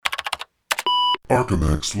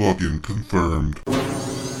Archimex login confirmed.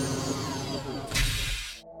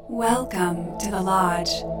 Welcome to the Lodge.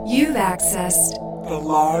 You've accessed the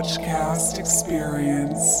Lodgecast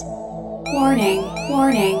experience. Warning,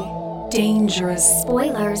 warning. Dangerous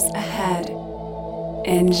spoilers ahead.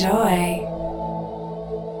 Enjoy.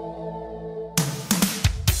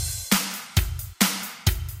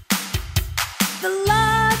 The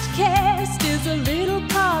Lodgecast is a little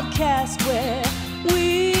podcast where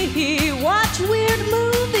we watch weird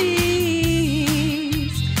movies,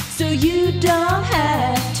 so you don't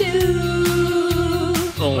have to.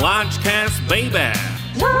 The Lodgecast, baby.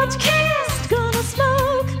 Lodgecast, gonna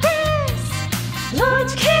smoke grass.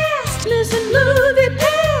 Lodgecast, missing movie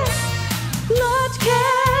pass.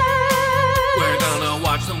 Lodgecast, We're gonna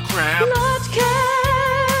watch some crap,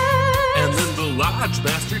 Lodgecast, and then the Lodge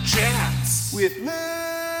Master chats. With Lucas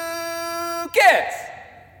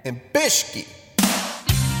and Bishki.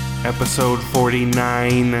 Episode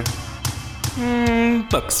 49.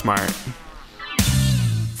 Booksmart.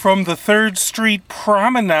 From the 3rd Street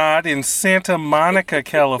Promenade in Santa Monica,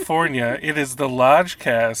 California, it is the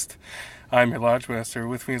Lodgecast. I'm your Lodge Master.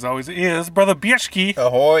 With me, as always, is Brother Bishki.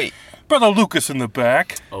 Ahoy. Brother Lucas in the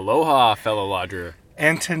back. Aloha, fellow lodger.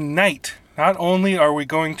 And tonight, not only are we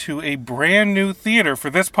going to a brand new theater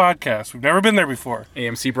for this podcast, we've never been there before.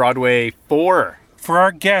 AMC Broadway 4. For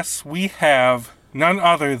our guests, we have none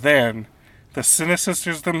other than the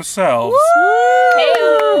Cinesisters themselves,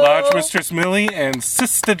 Lodge Mistress Millie and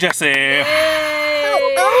Sister Jessie.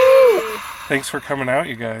 Thanks for coming out,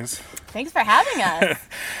 you guys. Thanks for having us.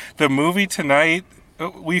 The movie tonight,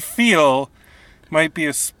 we feel, might be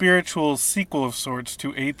a spiritual sequel of sorts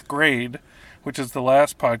to 8th Grade, which is the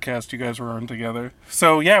last podcast you guys were on together.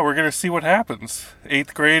 So yeah, we're going to see what happens.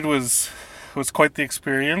 8th Grade was quite the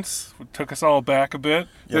experience. It took us all back a bit.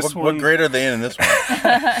 Yeah, what grade are they in this one?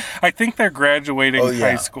 I think they're graduating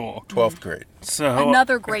high school. 12th grade. So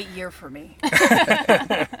Another great year for me.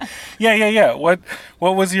 Yeah. What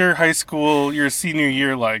was your high school, your senior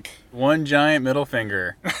year like? One giant middle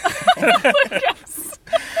finger.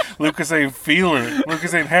 Lucas ain't feeling it.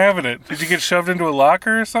 Lucas ain't having it. Did you get shoved into a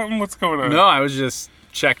locker or something? What's going on? No, I was just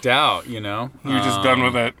checked out, you know. You were just done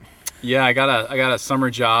with it. Yeah, I got a summer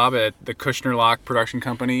job at the Kushner Lock production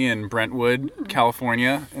company in Brentwood,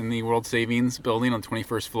 California, in the World Savings building on the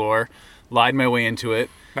 21st floor. Lied my way into it.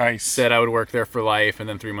 Nice. Said I would work there for life, and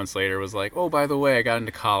then 3 months later was like, oh, by the way, I got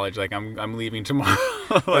into college. Like, I'm leaving tomorrow.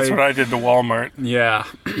 That's what I did to Walmart. Yeah.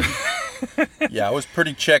 Yeah, I was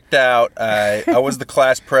pretty checked out. I was the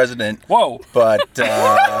class president. Whoa.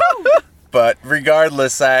 But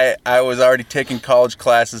regardless, I was already taking college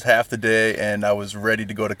classes half the day, and I was ready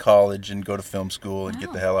to go to college and go to film school and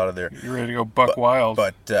get the hell out of there. You're ready to go buck wild.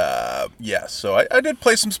 But yeah, so I did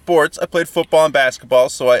play some sports. I played football and basketball,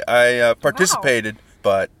 so I participated. Wow.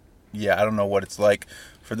 But yeah, I don't know what it's like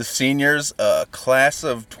for the seniors, class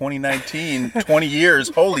of 2019, 20 years.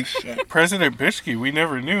 Holy shit. President Bishki, we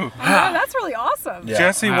never knew. Wow, that's really awesome. Yeah.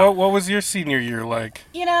 Jesse, what was your senior year like?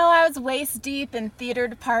 You know, I was waist deep in theater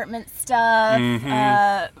department stuff,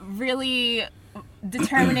 really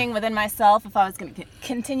determining within myself if I was going to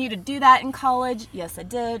continue to do that in college. Yes, I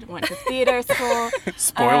did. Went to theater school.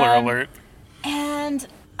 Spoiler alert. And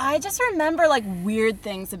I just remember like weird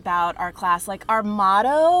things about our class. Like our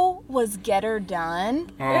motto was "Get her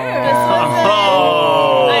done." I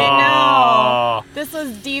know. This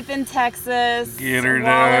was deep in Texas. Get her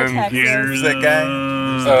done. Texas. Get her Who's that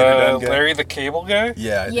guy? Larry the Cable Guy?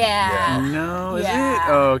 Yeah. Yeah. No, is Yeah. it?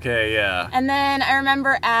 Oh, okay, yeah. And then I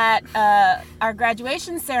remember at our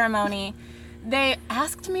graduation ceremony, they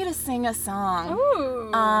asked me to sing a song.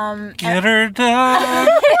 Ooh. Get her done.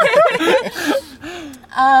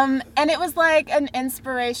 And it was like an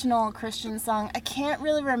inspirational Christian song. I can't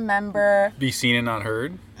really remember. Be seen and not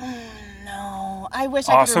heard? No, I wish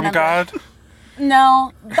I could Awesome remember. God?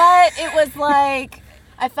 No, but it was like,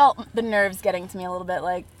 I felt the nerves getting to me a little bit,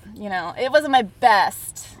 like, you know, it wasn't my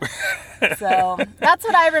best. So that's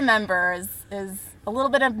what I remember is a little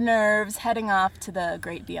bit of nerves heading off to the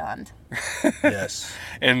great beyond. Yes.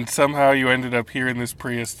 And somehow you ended up here in this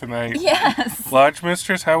Prius tonight. Yes. Lodge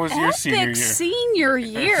Mistress, how was your senior year? Senior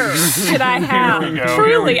year did I have. Here we go,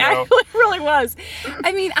 Truly, here we go. I really was.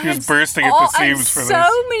 I mean, I She was had bursting at the seams for so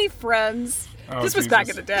this. many friends Oh, This was back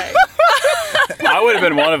in the day. I would have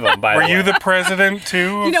been one of them. By Were the way. you the president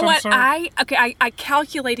too? You know what? Sort? I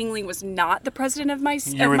calculatingly was not the president of my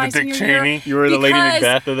You were of my the Dick senior year. Cheney? You were the Lady because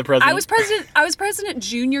Macbeth of the president? I was president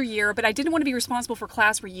junior year, but I didn't want to be responsible for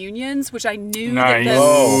class reunions, which I knew Nice. that the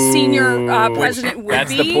Whoa. senior president would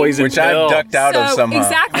That's be. the poison Which pill. I've ducked out of somehow.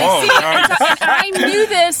 Exactly. Whoa, See, nice. and I knew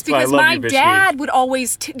this why I because love my you, Bishop. dad would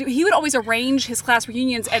always he would always arrange his class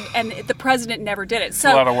reunions, and the president never did it.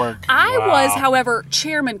 So a lot of work. I was, Wow. however,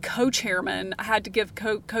 co-chairman. I had to give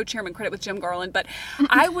co-chairman credit with Jim Garland, but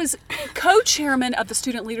I was co-chairman of the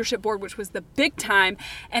student leadership board, which was the big time,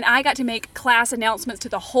 and I got to make class announcements to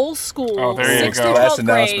the whole school, Oh, there you 6th go. through Class 12th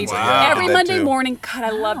grade, announcements, yeah, I every did that Monday too. morning. God, I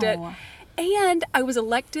loved it. Wow. And I was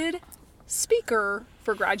elected speaker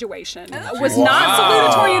for graduation. I was not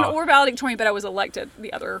salutatorian or valedictorian, but I was elected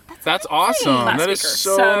the other. That's awesome. Class That is speaker.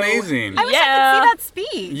 so So- amazing. I wish I Yeah. could see that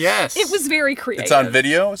speech. Yes. It was very creative. It's on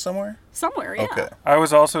video somewhere? Somewhere, yeah. Okay. I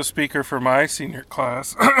was also speaker for my senior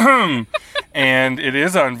class, and it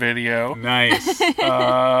is on video. Nice.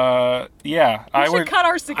 Yeah, I We should would. cut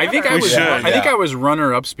ours together. I think I We was. should, I think yeah. I was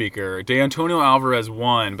runner-up speaker. De Antonio Alvarez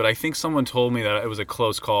won, but I think someone told me that it was a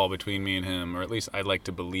close call between me and him, or at least I'd like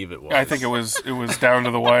to believe it was. I think it was down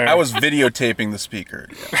to the wire. I was videotaping the speaker.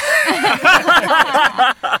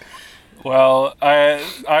 Well,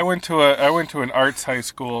 I went to an arts high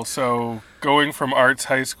school, so going from arts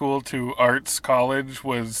high school to arts college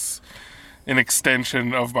was an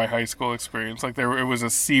extension of my high school experience. Like it was a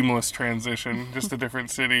seamless transition, just a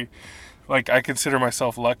different city. Like I consider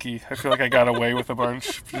myself lucky. I feel like I got away with a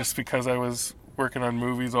bunch just because I was working on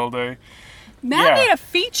movies all day. Matt Yeah. made a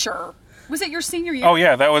feature. Was it your senior year? Oh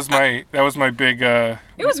yeah, that was my big. It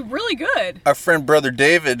was really good. Our friend Brother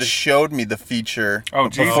David showed me the feature Oh,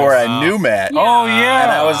 Jesus. before I knew Matt. Oh yeah.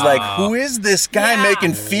 And I was like, who is this guy Yeah.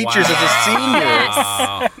 making features as a senior?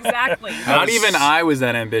 Yes, exactly. Not even I was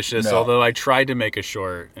that ambitious, No. although I tried to make a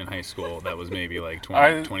short in high school that was maybe like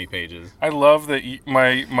 20 pages. I love that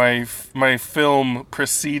my film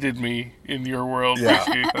preceded me in your world, Yeah.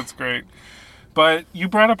 Bishki. That's great. But you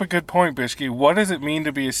brought up a good point, Bishki. What does it mean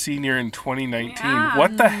to be a senior in 2019? Yeah.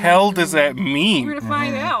 What the hell does that mean? We're gonna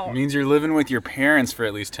find out. It means you're living with your parents for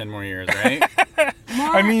at least 10 more years, right?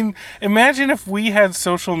 I mean, imagine if we had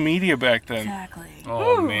social media back then. Exactly.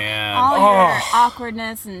 Oh, man. All Oh. your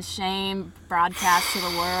awkwardness and shame broadcast to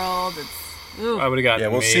the world. Ooh. I would have gotten Yeah,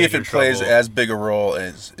 we'll see if it major plays trouble. as big a role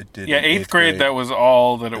as it did Yeah, in eighth grade, that was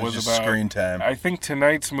all that it was just about. screen time. I think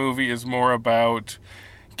tonight's movie is more about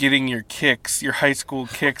getting your kicks, your high school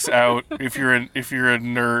kicks out if you're a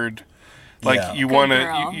nerd. Like Yeah. you Good want girl, to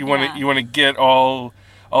yeah. you want to get all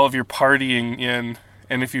of your partying in,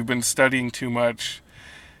 and if you've been studying too much,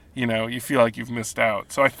 you feel like you've missed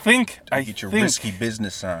out. So I think Get your risky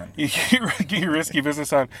business on. you get your risky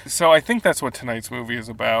business on. So I think that's what tonight's movie is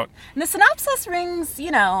about. And the synopsis rings,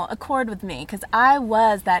 a chord with me because I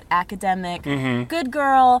was that academic good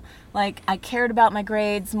girl. Like I cared about my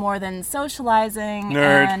grades more than socializing.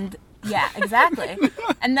 Nerd. And yeah, exactly.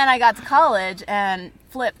 And then I got to college and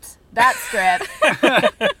flipped that script.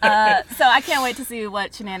 So I can't wait to see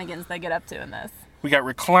what shenanigans they get up to in this. We got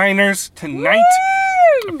recliners tonight.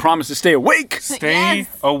 I promise to stay awake. Stay Yes.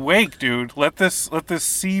 awake, dude. Let this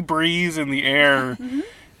sea breeze in the air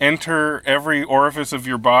enter every orifice of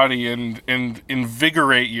your body and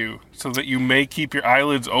invigorate you so that you may keep your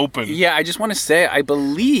eyelids open. Yeah, I just want to say, I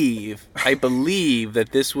believe that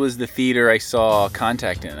this was the theater I saw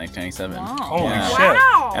Contact in 1997. Holy Yeah. shit.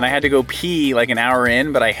 Wow. And I had to go pee like an hour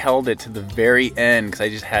in, but I held it to the very end because I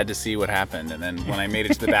just had to see what happened. And then when I made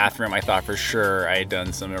it to the bathroom, I thought for sure I had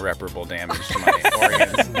done some irreparable damage to my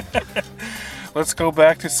organs. Let's go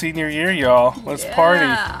back to senior year, y'all. Let's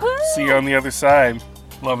party. See you on the other side.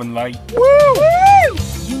 Love and light.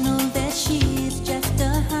 You know that she is just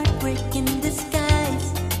a heartbreak in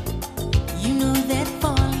disguise. You know that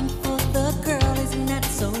falling for the girl is not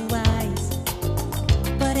so wise.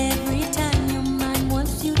 But every time your mind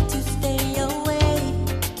wants you to stay away,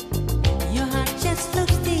 your heart just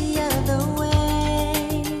looks the other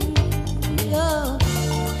way. Oh,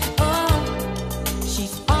 oh,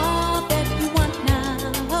 she's all that you want now.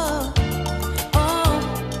 Oh, oh,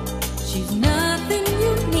 she's nothing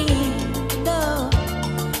you need. No.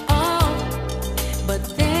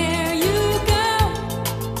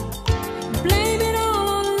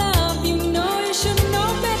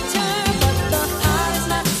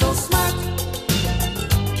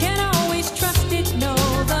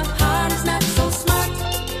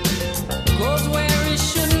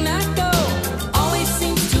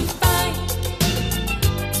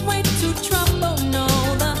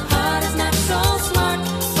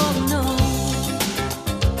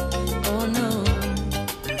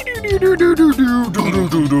 We're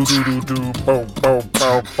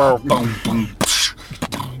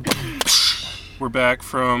back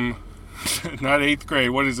from not 8th grade.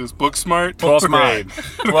 What is this? Book Smart? 12th grade.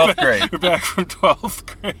 12th grade. We're back from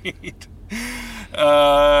 12th grade.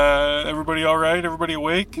 Everybody all right? Everybody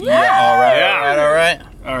awake? All right.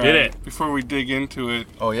 All right. Did it. Before we dig into it,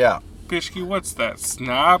 Oh, yeah. Bishki, what's that?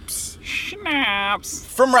 Snaps? Snaps.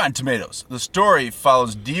 From Rotten Tomatoes, the story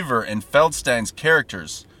follows Deaver and Feldstein's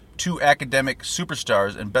characters, two academic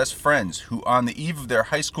superstars and best friends who, on the eve of their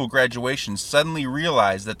high school graduation, suddenly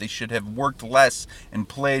realize that they should have worked less and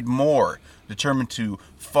played more, determined to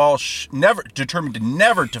never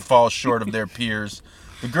to fall short of their peers.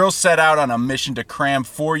 The girls set out on a mission to cram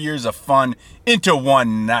 4 years of fun into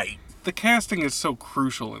one night. The casting is so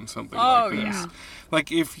crucial in something like this. Yeah.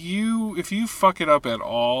 Like if you fuck it up at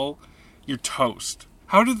all, you're toast.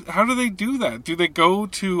 How do they do that? Do they go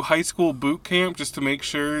to high school boot camp just to make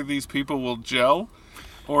sure these people will gel?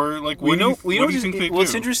 Or like what do you think they do?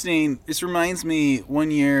 What's interesting, this reminds me,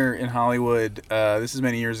 one year in Hollywood, this is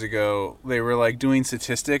many years ago, they were like doing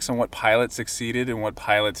statistics on what pilots succeeded and what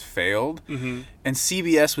pilots failed. Mm-hmm. And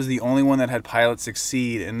CBS was the only one that had pilots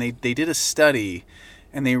succeed. And they did a study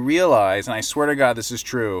and they realized, and I swear to God this is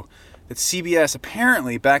true, that CBS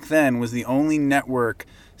apparently back then was the only network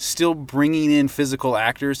still bringing in physical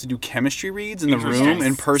actors to do chemistry reads in the room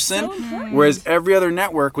in person, whereas every other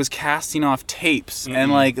network was casting off tapes.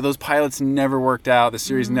 And like those pilots never worked out, the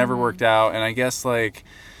series never worked out. And I guess like,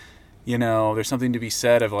 you know, there's something to be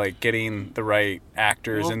said of like getting the right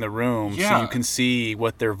actors in the room so you can see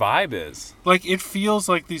what their vibe is. Like it feels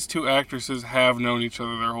like these two actresses have known each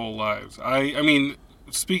other their whole lives. I mean,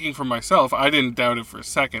 speaking for myself, I didn't doubt it for a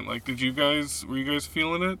second. Like, were you guys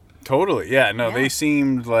feeling it? Totally, yeah. No, they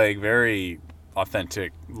seemed like very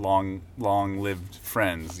authentic, long-lived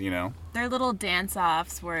friends, you know? Their little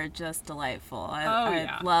dance-offs were just delightful.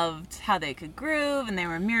 I loved how they could groove, and they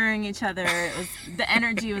were mirroring each other. The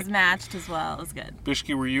energy was matched as well. It was good.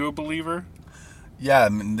 Bishki, were you a believer? Yeah, I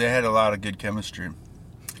mean, they had a lot of good chemistry.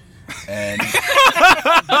 And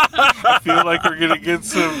I feel like we're going to get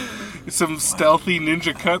some stealthy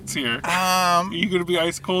ninja cuts here. Are you going to be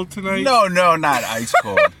ice cold tonight? No, not ice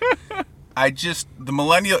cold. The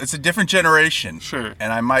millennial, it's a different generation. Sure.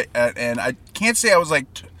 And I can't say I was like,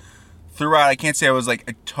 throughout, I can't say I was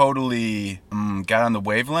like totally got on the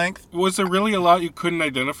wavelength. Was there really a lot you couldn't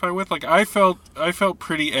identify with? Like I felt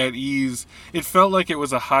pretty at ease. It felt like it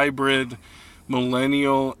was a hybrid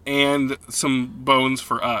millennial and some Bones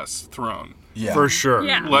for Us thrown. Yeah. For sure.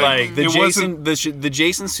 Yeah. Like the It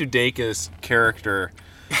Jason Sudeikis character,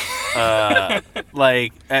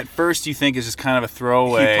 like at first you think is just kind of a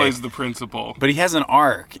throwaway. He plays the principal. But he has an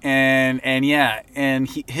arc, and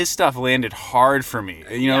his stuff landed hard for me.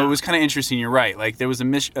 You know, it was kind of interesting. You're right. Like there was a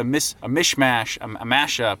mishmash, a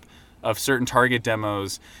mashup of certain Target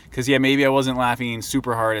demos. Because maybe I wasn't laughing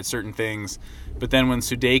super hard at certain things, but then when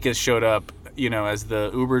Sudeikis showed up, you know, as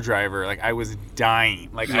the Uber driver, like I was dying.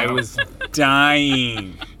 I was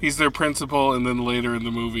dying. He's their principal, and then later in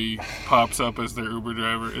the movie pops up as their Uber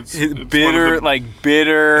driver. It's bitter, like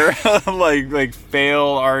fail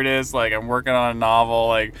artist. Like I'm working on a novel.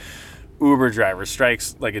 Like Uber driver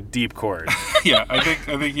strikes like a deep chord. Yeah, I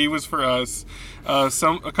think he was for us. A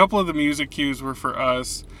couple of the music cues were for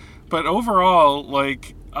us, but overall,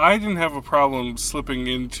 like. I didn't have a problem slipping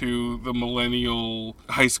into the millennial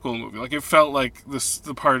high school movie. Like it felt like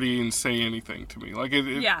the Party and Say Anything to me. Like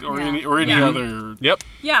any other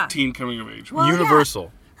teen coming of age. Well,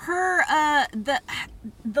 Universal. Yeah. Her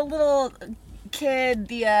the little kid,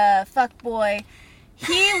 the fuck boy,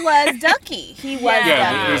 he was Ducky. He was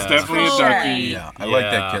Ducky. There's definitely a Ducky. Yeah, I like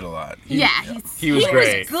that kid a lot. He was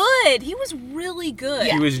great. He was good. He was really good.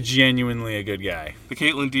 He was genuinely a good guy. The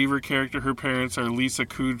Caitlin Deaver character, her parents are Lisa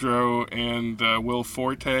Kudrow and Will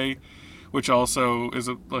Forte, which also is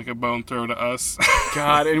like a bone throw to us.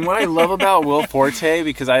 God, and what I love about Will Forte,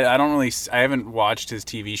 because I haven't watched his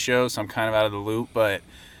TV show, so I'm kind of out of the loop, but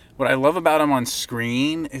what I love about him on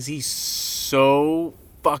screen is he's so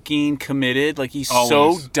fucking committed. Like he's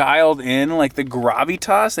so dialed in. Like the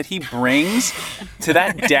gravitas that he brings to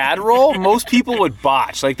that dad role, most people would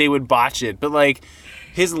botch. Like they would botch it, but like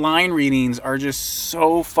his line readings are just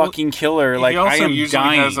so fucking killer. Like he also I am usually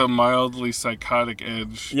dying. has a mildly psychotic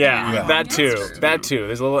edge. Yeah. That too.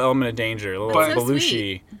 There's a little element of danger, a little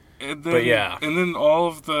Belushi. And then, but yeah, and then all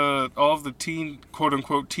of the teen, quote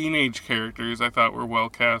unquote, teenage characters I thought were well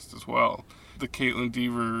cast as well. The Caitlin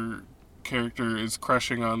Deaver character is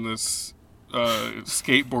crushing on this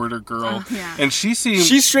skateboarder girl, yeah. and she seemed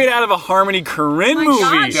She's straight out of a Harmony Korine My movie.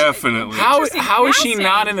 gosh. definitely. How Interesting is she casting.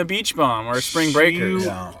 not in The Beach Bum or Spring Breakers?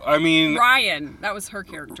 I mean, Ryan, that was her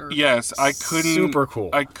character. yes, I couldn't. Super cool.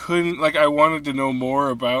 I couldn't, like, I wanted to know more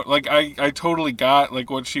about, like, I totally got, like,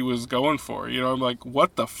 what she was going for. You know, I'm like,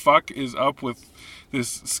 what the fuck is up with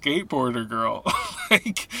this skateboarder girl?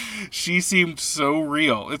 Like, she seemed so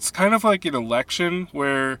real. It's kind of like an election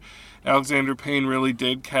where Alexander Payne really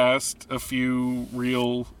did cast a few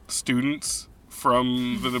real students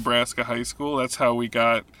from the Nebraska high school. That's how we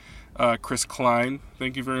got Chris Klein.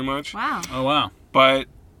 Thank you very much. Wow. Oh, wow. But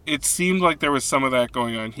it seemed like there was some of that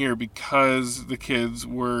going on here because the kids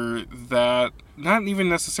were that, not even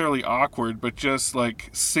necessarily awkward, but just like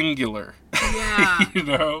singular. Yeah. You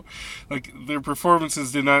know? Like their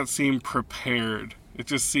performances did not seem prepared. It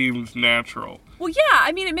just seemed natural. Well, yeah.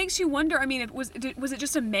 I mean, it makes you wonder. I mean, was it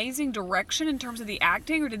just amazing direction in terms of the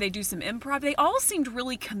acting, or did they do some improv? They all seemed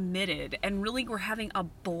really committed and really were having a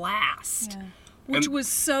blast, which And was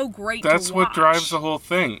so great. That's to what watch. drives the whole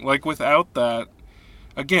thing. Like without that,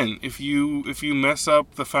 again, if you mess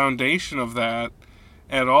up the foundation of that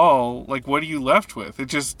at all, like what are you left with?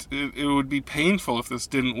 It would be painful if this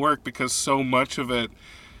didn't work because so much of it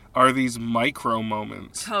are these micro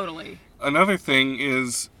moments. Totally. Another thing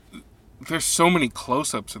is there's so many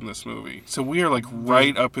close-ups in this movie. So we are like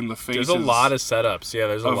right up in the faces. There's a lot of setups. Yeah,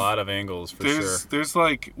 there's a of- lot of angles for sure. There's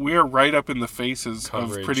like, we are right up in the faces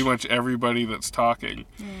Coverage. of pretty much everybody that's talking.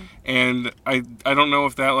 And I don't know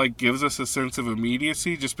if that like gives us a sense of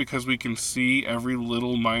immediacy just because we can see every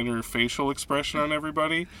little minor facial expression on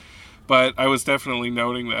everybody. But I was definitely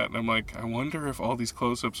noting that. And I'm like, I wonder if all these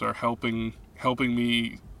close-ups are helping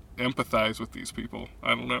me empathize with these people. I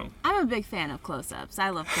don't know. I'm a big fan of close-ups. I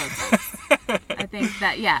love close-ups. I think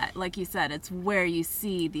that, yeah, like you said, it's where you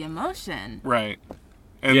see the emotion. Right.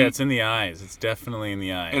 And, Yeah, it's in the eyes. It's definitely in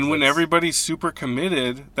the eyes. and when That's- everybody's super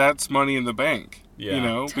committed, that's money in the bank. Yeah. You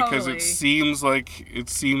know, because Totally. it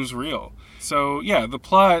seems real. So yeah, the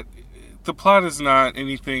plot is not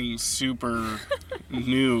anything super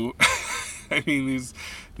new. I mean,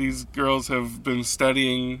 these girls have been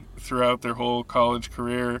studying throughout their whole college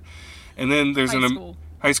career, and then there's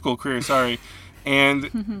high school career. Sorry,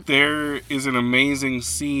 and there is an amazing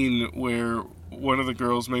scene where one of the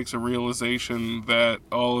girls makes a realization that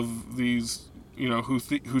all of these, you know,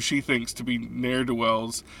 who she thinks to be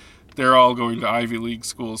ne'er-do-wells, they're all going to Ivy League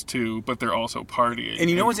schools too, but they're also partying. And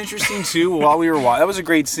you know what's interesting too? While we were that was a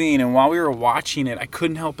great scene, and while we were watching it, I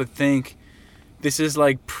couldn't help but think this is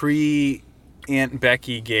like pre Aunt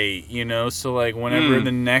Becky Gate, you know. So like whenever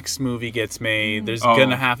the next movie gets made, you're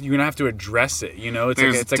gonna have to address it, you know. It's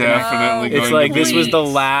There's like definitely it's going like to this be- was the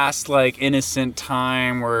last like innocent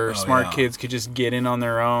time where smart yeah. kids could just get in on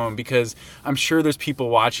their own, because I'm sure there's people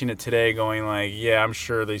watching it today going like, yeah, I'm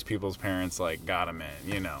sure these people's parents like got them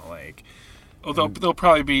in, you know, like. Oh, there'll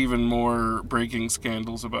probably be even more breaking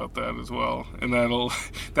scandals about that as well, and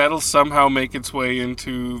that'll somehow make its way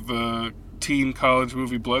into the teen college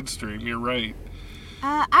movie bloodstream. You're right.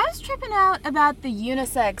 I was tripping out about the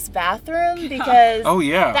unisex bathroom because Oh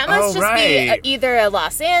yeah. that must just right. be either a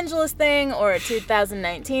Los Angeles thing or a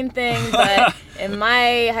 2019 thing, but in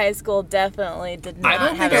my high school definitely did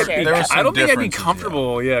not have a shared there was bathroom. some I don't think I'd be differences,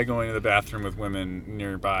 comfortable, going to the bathroom with women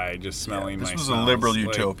nearby, just smelling this my was a smells. liberal Like,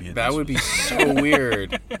 utopia, That this would be so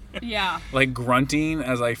weird. Yeah. Like grunting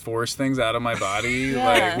as I force things out of my body, Yeah.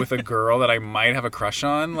 like with a girl that I might have a crush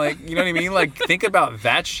on. Like, you know what I mean? Like, think about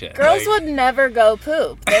that shit. Girls like, would never go poop.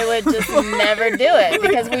 They would just never do it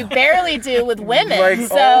because we barely do with women. Like,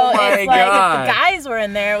 so oh my it's like God. if the guys were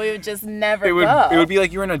in there, we would just never It would go. it would be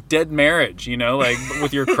like you're in a dead marriage, you know, like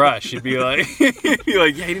with your crush. You'd be like, yeah,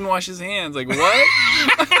 he didn't wash his hands. Like, what?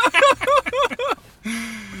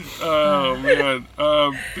 Oh man.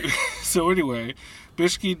 So anyway,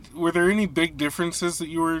 Bishki, were there any big differences that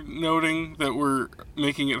you were noting that were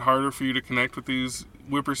making it harder for you to connect with these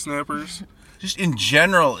whippersnappers? Just in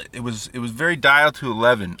general, it was very dialed to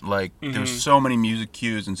 11. Like there was so many music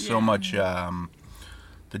cues and so much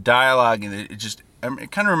the dialogue, and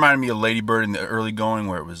it kind of reminded me of Lady Bird in the early going,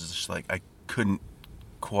 where it was just like I couldn't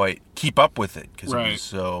quite keep up with it because it Right. was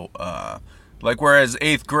so whereas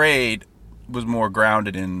 8th grade was more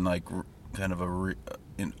grounded in like kind of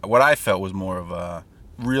in what I felt was more of a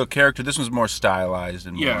real character. This was more stylized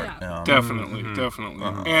and more Definitely.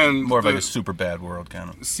 And more of like a super bad world kind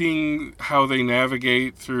of. seeing how they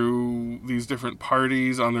navigate through these different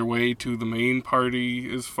parties on their way to the main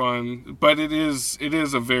party is fun, but it is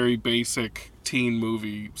a very basic teen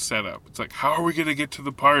movie setup. It's like, how are we going to get to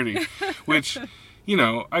the party? Which, you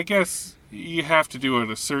know, I guess you have to do it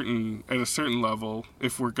at a certain level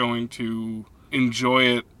if we're going to enjoy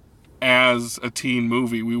it as a teen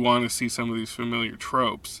movie. We want to see some of these familiar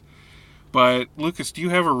tropes. But Lucas, do you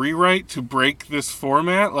have a rewrite to break this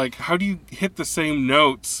format? Like, how do you hit the same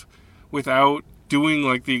notes without doing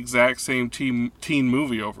like the exact same teen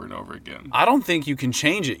movie over and over again? I don't think you can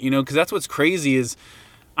change it, because that's what's crazy is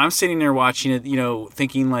I'm sitting there watching it,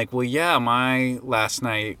 thinking like, well, yeah, my last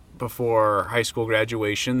night before high school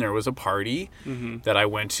graduation, there was a party that I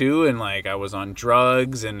went to, and like I was on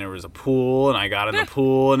drugs, and there was a pool, and I got in the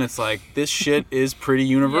pool, and it's like, this shit is pretty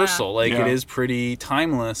universal. It is pretty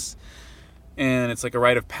timeless. And it's like a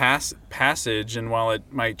rite of passage, and while it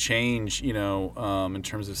might change, in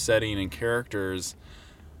terms of setting and characters,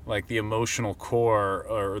 like the emotional core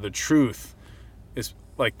or the truth is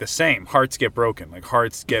like the same. Hearts get broken. Like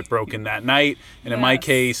hearts get broken that night, and in my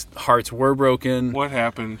case, hearts were broken. What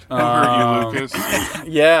happened? Who hurt you, Lucas?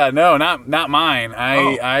 Yeah, no, not mine.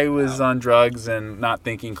 I was on drugs and not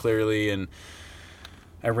thinking clearly, and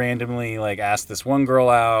I randomly asked this one girl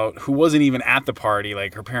out who wasn't even at the party.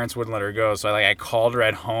 Like her parents wouldn't let her go, so I called her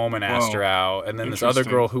at home and asked her out. And then this other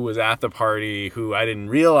girl who was at the party, who I didn't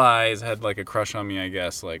realize had a crush on me, I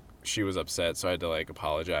guess. She was upset, so I had to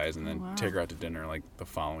apologize and then take her out to dinner the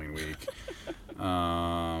following week.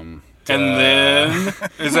 And then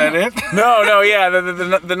is that it? No, yeah.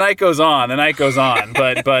 The night goes on.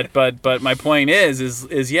 But my point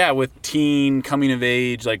is yeah, with teen coming of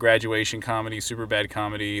age, graduation comedy, super bad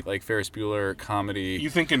comedy, Ferris Bueller comedy. You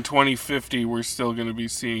think in 2050 we're still going to be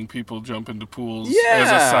seeing people jump into pools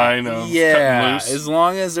as a sign of cutting loose? As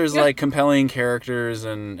long as there's compelling characters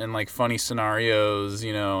and funny scenarios,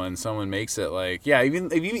 and someone makes it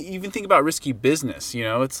even think about Risky Business,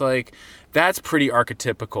 it's that's pretty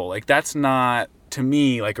archetypical. That's not, to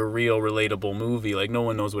me, a real relatable movie. No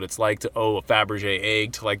one knows what it's like to owe a Fabergé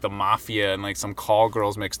egg to the mafia and some call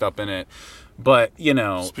girls mixed up in it. But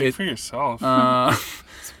speak for yourself.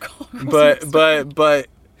 But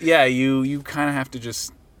yeah, you kind of have to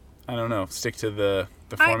just, I don't know, stick to the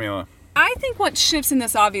formula. I think what shifts in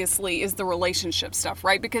this, obviously, is the relationship stuff,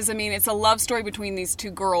 right? Because, it's a love story between these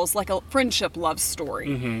two girls, like a friendship love story.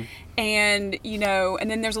 Mm-hmm. And,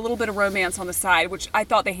 and then there's a little bit of romance on the side, which I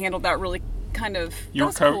thought they handled that really kind of... You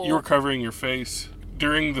were covering your face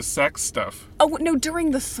during the sex stuff. Oh, no,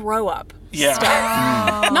 during the throw-up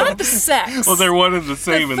stuff. Not the sex. Well, they're one and the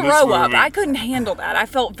same in this movie. Throw-up. I couldn't handle that. I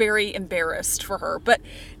felt very embarrassed for her. But,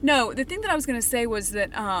 no, the thing that I was going to say was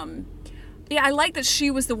that... Yeah, I like that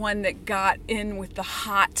she was the one that got in with the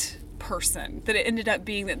hot person. That it ended up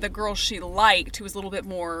being that the girl she liked, who was a little bit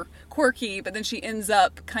more quirky, but then she ends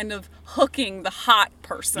up kind of hooking the hot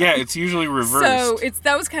person. Yeah, it's usually reversed. So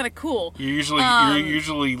that was kind of cool. You're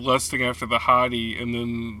usually lusting after the hottie, and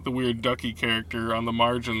then the weird ducky character on the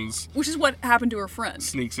margins, which is what happened to her friend,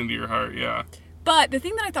 sneaks into your heart. Yeah. But the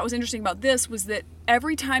thing that I thought was interesting about this was that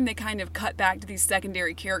every time they kind of cut back to these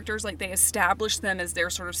secondary characters, they establish them as their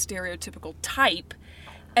sort of stereotypical type,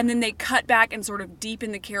 and then they cut back and sort of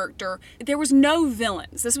deepen the character. There was no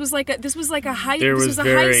villains. This was like a high school. There was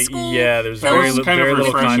very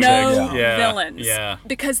little context. No villains. Yeah.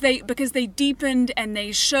 Because they deepened and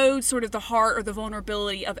they showed sort of the heart or the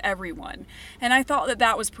vulnerability of everyone, and I thought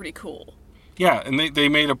that was pretty cool. Yeah, and they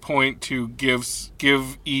made a point to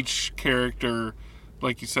give each character,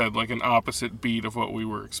 like you said, an opposite beat of what we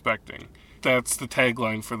were expecting. That's the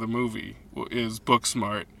tagline for the movie, is book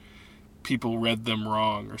smart. People read them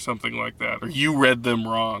wrong, or something like that. Or you read them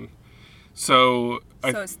wrong. So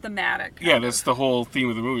it's thematic. Yeah, that's the whole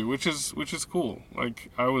theme of the movie, which is cool.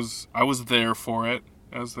 I was there for it,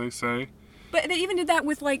 as they say. But they even did that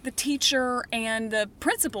with the teacher and the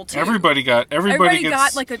principal too. Everybody got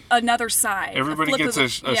another side. Everybody gets a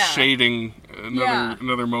shading,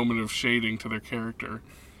 another moment of shading to their character.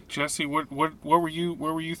 Jesse, what were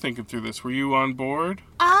you thinking through this? Were you on board?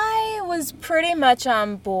 I was pretty much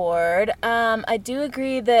on board. I do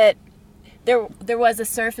agree that there was a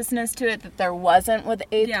surfaceness to it that there wasn't with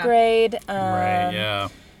 8th grade. Right. Yeah.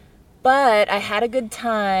 But I had a good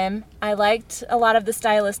time. I liked a lot of the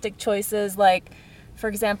stylistic choices, for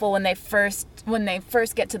example, when they first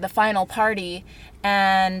get to the final party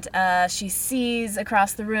and she sees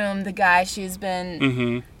across the room the guy she's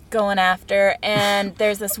been going after, and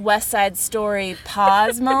there's this West Side Story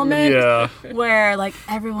pause moment where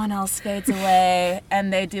everyone else fades away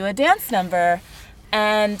and they do a dance number.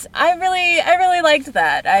 And I really liked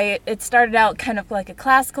that. It started out kind of like a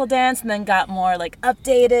classical dance, and then got more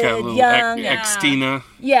updated, got a little young, Xtina.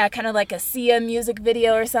 Yeah, kind of like a Sia music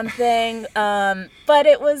video or something. But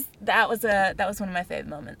that was one of my favorite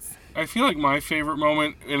moments. I feel like my favorite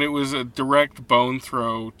moment, and it was a direct bone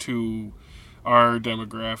throw to our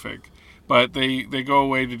demographic. But they go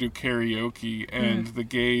away to do karaoke, and the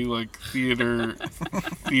gay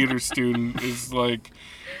theater student is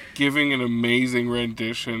giving an amazing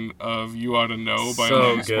rendition of "You Ought to Know" by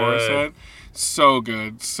Alanis Morissette. So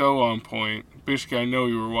good, so on point. Bishke, I know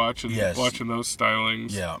you were watching those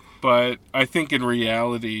stylings. Yeah. But I think in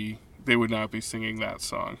reality, they would not be singing that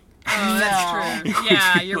song. Oh, that's true.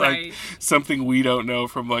 Yeah, you're right. Something we don't know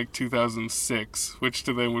from 2006, which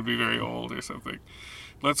to them would be very old or something.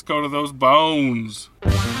 Let's go to those bones.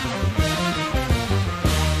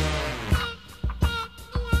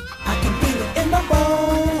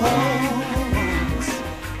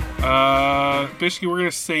 Bishke, we're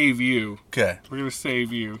gonna save you. Okay. We're gonna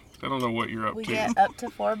save you. I don't know what you're up We to. get up to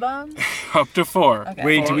 4 bones? Up to 4. Okay.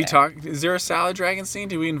 Wait, do we talk? Is there a salad dragon scene?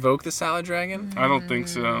 Do we invoke the salad dragon? I don't think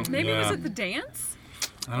so. Maybe was it the dance?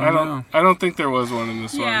 I don't know. I don't think there was one in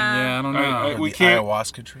this one. Yeah, I don't know. We The can't.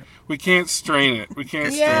 ayahuasca trip. We can't strain it. We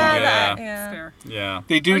can't strain Yeah, it. that, It's yeah. fair. Yeah.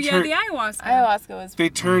 They do Oh, yeah, turn. the ayahuasca. Ayahuasca was. They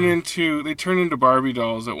turn into Barbie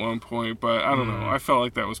dolls at one point, but I don't know. I felt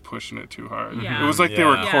like that was pushing it too hard. Yeah. It was like they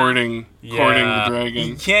were Yeah. courting the You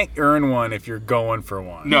dragon. can't earn one if you're going for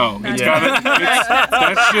one. No, That's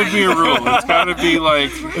that should be a rule. It's got to be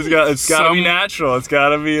It's got to some- be natural. It's got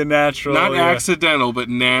to be a natural. not yeah. accidental, but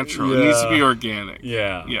natural. It needs to Yeah. be organic. Yeah.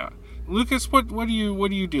 Yeah. Lucas, what are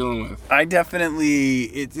you dealing with? I definitely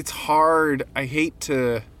it's hard. I hate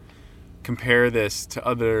to compare this to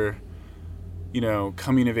other,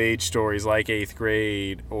 coming of age stories like 8th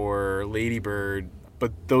Grade or Lady Bird,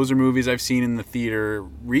 but those are movies I've seen in the theater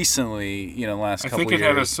recently, the last I couple think years. it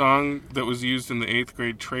had a song that was used in the 8th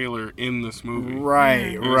Grade trailer in this movie.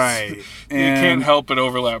 Right, right. You can't help but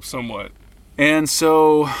overlap somewhat. And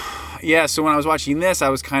so when I was watching this, I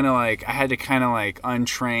was kind of I had to kind of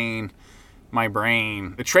untrain my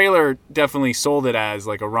brain. The trailer definitely sold it as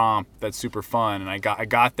a romp that's super fun, and I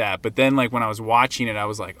got that. But then when I was watching it, I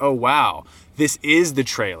was like, oh wow, this is the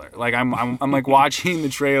trailer. I'm watching the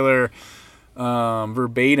trailer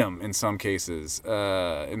verbatim in some cases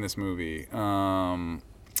in this movie.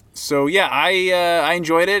 So yeah, I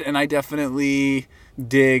enjoyed it, and I definitely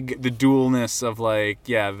dig the dualness of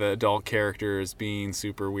the adult characters being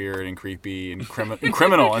super weird and creepy and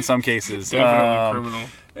criminal in some cases. Definitely criminal.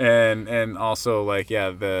 And also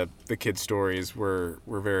the kid stories were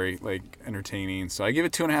very entertaining. So I give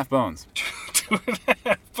it 2.5 bones.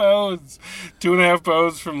 2.5 bones. 2.5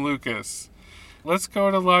 bones from Lucas. Let's go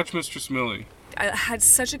to Lodge Mistress Millie. I had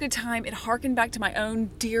such a good time. It harkened back to my own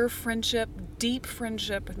dear friendship, deep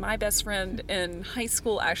friendship with my best friend in high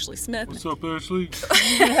school, Ashley Smith. What's up, Ashley?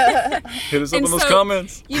 Hit us up And in those so,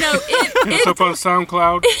 comments. Hit us up on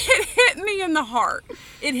SoundCloud. It hit me in the heart.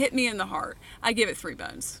 It hit me in the heart. I give it 3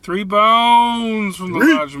 bones. 3 bones from the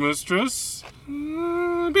Lodge Mistress.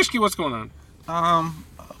 Bishke, what's going on?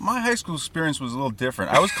 My high school experience was a little different.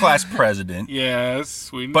 I was class president.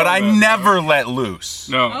 Yes, we know But I that never let loose.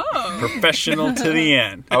 No. Oh. Professional to the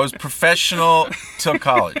end. I was professional till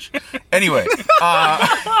college. Anyway, the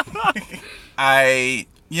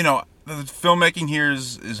filmmaking here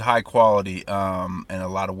is high quality, and a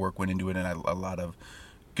lot of work went into it, and a lot of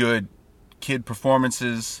good kid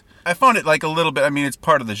performances. I found it a little bit, it's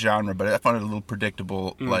part of the genre, but I found it a little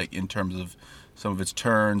predictable, in terms of some of its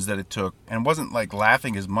turns that it took, and wasn't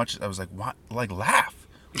laughing as much. I was like, what? Laugh?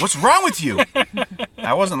 What's wrong with you?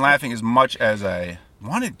 I wasn't laughing as much as I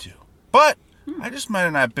wanted to, but I just might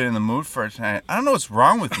have not been in the mood for it tonight. I don't know what's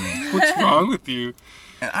wrong with me. What's wrong with you?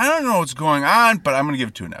 And I don't know what's going on, but I'm gonna give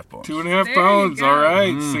it 2.5 bones. 2.5 There bones. you go. All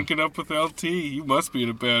right, syncing up with LT. You must be in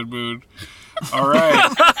a bad mood. All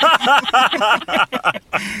right.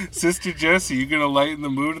 Sister Jessie, you gonna lighten the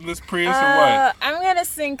mood in this Prius or what? I'm gonna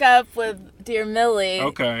sync up with Dear Millie.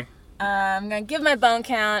 Okay. I'm gonna give my bone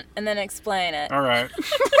count and then explain it. All right.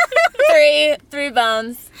 3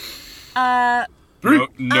 bones.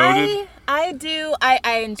 Noted.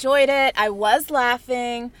 I enjoyed it. I was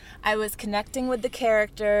laughing. I was connecting with the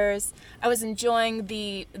characters. I was enjoying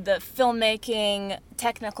the filmmaking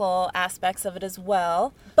technical aspects of it as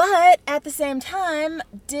well. But at the same time,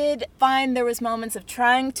 did find there was moments of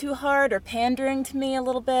trying too hard or pandering to me a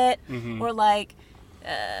little bit, or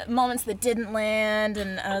moments that didn't land,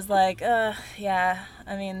 and I was like, yeah,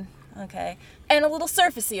 okay. And a little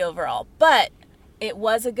surfacey overall, but it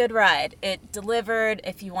was a good ride. It delivered.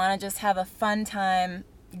 If you want to just have a fun time,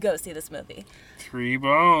 go see this movie. 3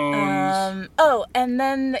 bones. And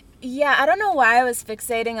then, I don't know why I was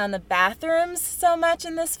fixating on the bathrooms so much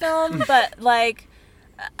in this film, but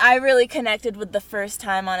I really connected with the first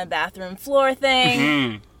time on a bathroom floor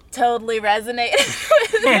thing. Totally resonated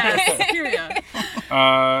with Yes, here we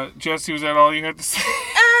go. Jessie, was that all you had to say?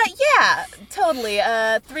 Yeah, totally.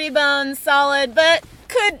 3 bones, solid, but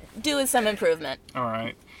could do with some improvement. All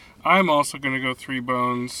right. I'm also going to go 3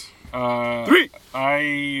 bones. 3.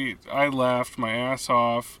 I laughed my ass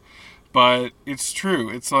off, but it's true.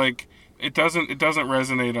 It's like it doesn't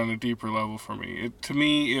resonate on a deeper level for me. To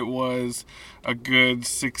me, it was a good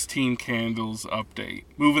 16 Candles update,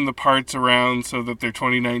 moving the parts around so that they're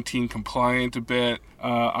 2019 compliant a bit.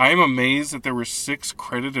 I'm amazed that there were 6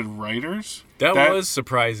 credited writers. That was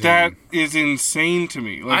surprising. That is insane to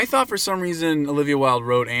me. I thought for some reason Olivia Wilde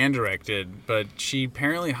wrote and directed, but she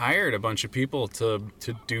apparently hired a bunch of people to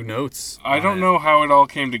do notes. I don't know how it all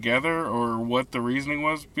came together or what the reasoning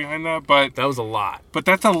was behind that, but that was a lot. But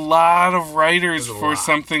that's a lot of writers for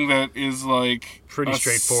something that is like pretty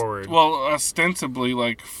straightforward. Well, ostensibly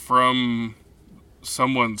like from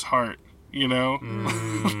someone's heart. You know,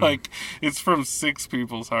 like it's from 6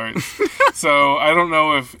 people's hearts. So I don't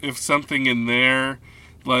know if something in there,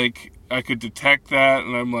 like I could detect that,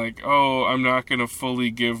 and I'm like, oh, I'm not gonna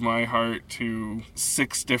fully give my heart to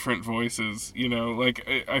 6 different voices. You know,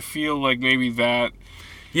 like I feel like maybe that.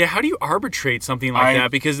 Yeah, how do you arbitrate something like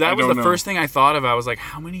that? Because that was the first thing I thought of. I was like,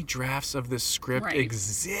 how many drafts of this script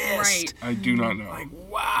exist? Right. I do not know. Like,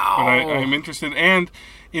 wow. But I'm interested, and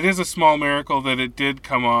it is a small miracle that it did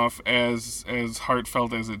come off as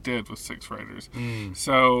heartfelt as it did with 6 writers.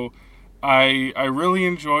 So I really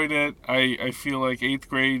enjoyed it. I feel like 8th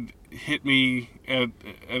grade hit me at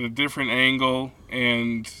a different angle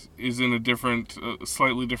and is in a different,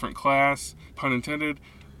 slightly different class, pun intended.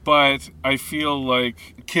 But I feel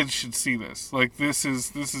like kids should see this. Like this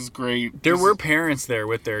is great. There were parents there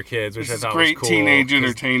with their kids, which I thought was great cool. Teenage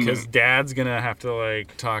entertainment. Because Dad's gonna have to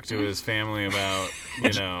like talk to his family about,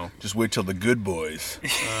 you know. Just wait till the Good Boys.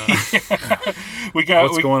 We got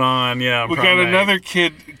what's going on. Yeah, we got another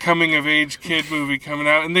coming of age kid movie coming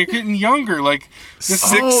out, and they're getting younger. Like the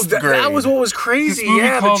 6th grade. That was what was crazy. This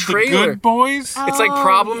movie called the Good Boys. It's like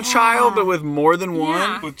Problem Child, but with more than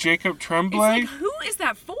one. With Jacob Tremblay. It's like, who is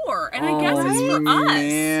that for? And I guess it's for us.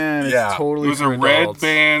 Man, it's totally. It was for a red adults.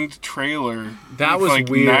 band trailer. That with was like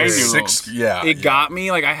weird. 9-year-olds. It got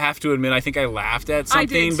me. Like I have to admit, I think I laughed at I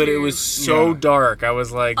did something, but it too. was so dark. I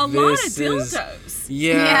was like, A this lot of is. dildos.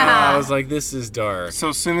 Yeah, I was like, this is dark.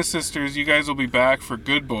 So, Cinesisters, you guys will be back for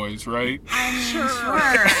Good Boys, right? I'm sure.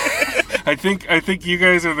 I think you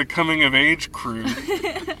guys are the coming of age crew.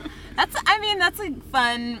 That's a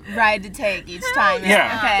fun ride to take each time.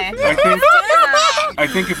 Yeah. Okay. I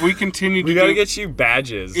think if we continue to We gotta get you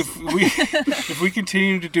badges. if we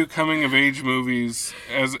continue to do coming of age movies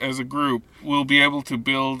as a group, we'll be able to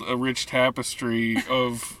build a rich tapestry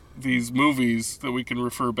of these movies that we can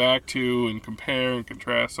refer back to and compare and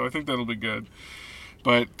contrast. So I think that'll be good.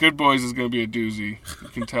 But Good Boys is going to be a doozy, you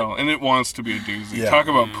can tell. And it wants to be a doozy. Yeah. Talk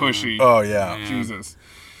about pushy. Oh, yeah. Jesus.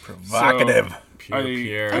 Provocative. So, I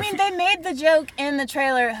mean, they made the joke in the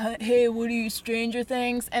trailer, hey, what are you, Stranger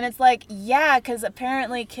Things? And it's like, yeah, because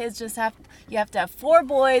apparently kids just have to have 4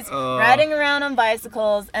 boys riding around on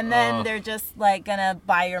bicycles, and then they're just, like, going to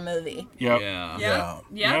buy your movie. Yep.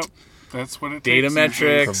 Yep. That's what it Data takes.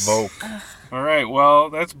 metrics. Provoke. All right, well,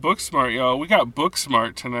 that's Booksmart, y'all. We got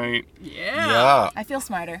Booksmart tonight. Yeah. I feel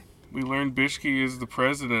smarter. We learned Bishke is the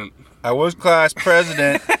president. I was class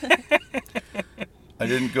president. I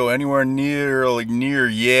didn't go anywhere near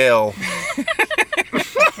Yale.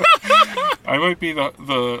 I might be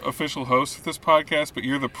the official host of this podcast, but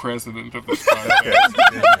you're the president of this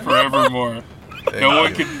podcast forevermore. No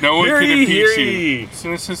one can impeach you.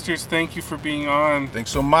 Cinesisters, thank you for being on. Thanks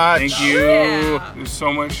so much. Thank you. There's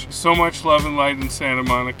so much love and light in Santa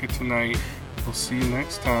Monica tonight. We'll see you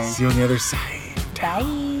next time. See you on the other side. Bye.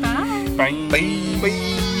 Bye. Bye.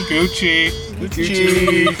 Gucci.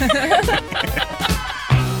 Gucci.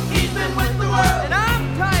 He's been with the world, and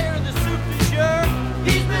I'm tired of the soup du jour.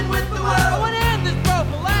 He's been with the world. I want to end this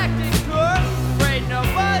prophylactic tour. Afraid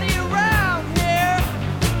nobody around here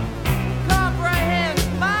comprehends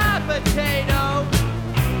my potato.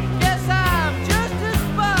 Guess I'm just a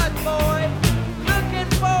spud boy looking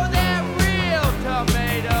for that real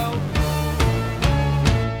tomato.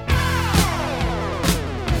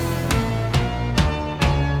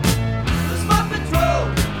 The Smut Patrol,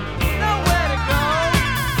 nowhere to go.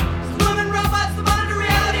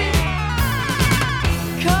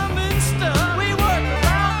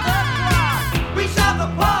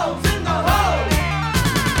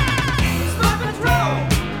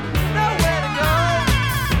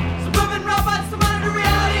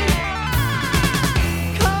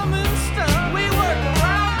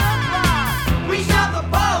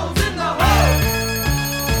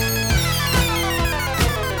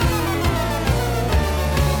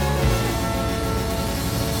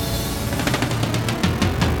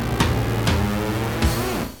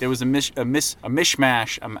 There was a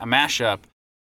mishmash, a mashup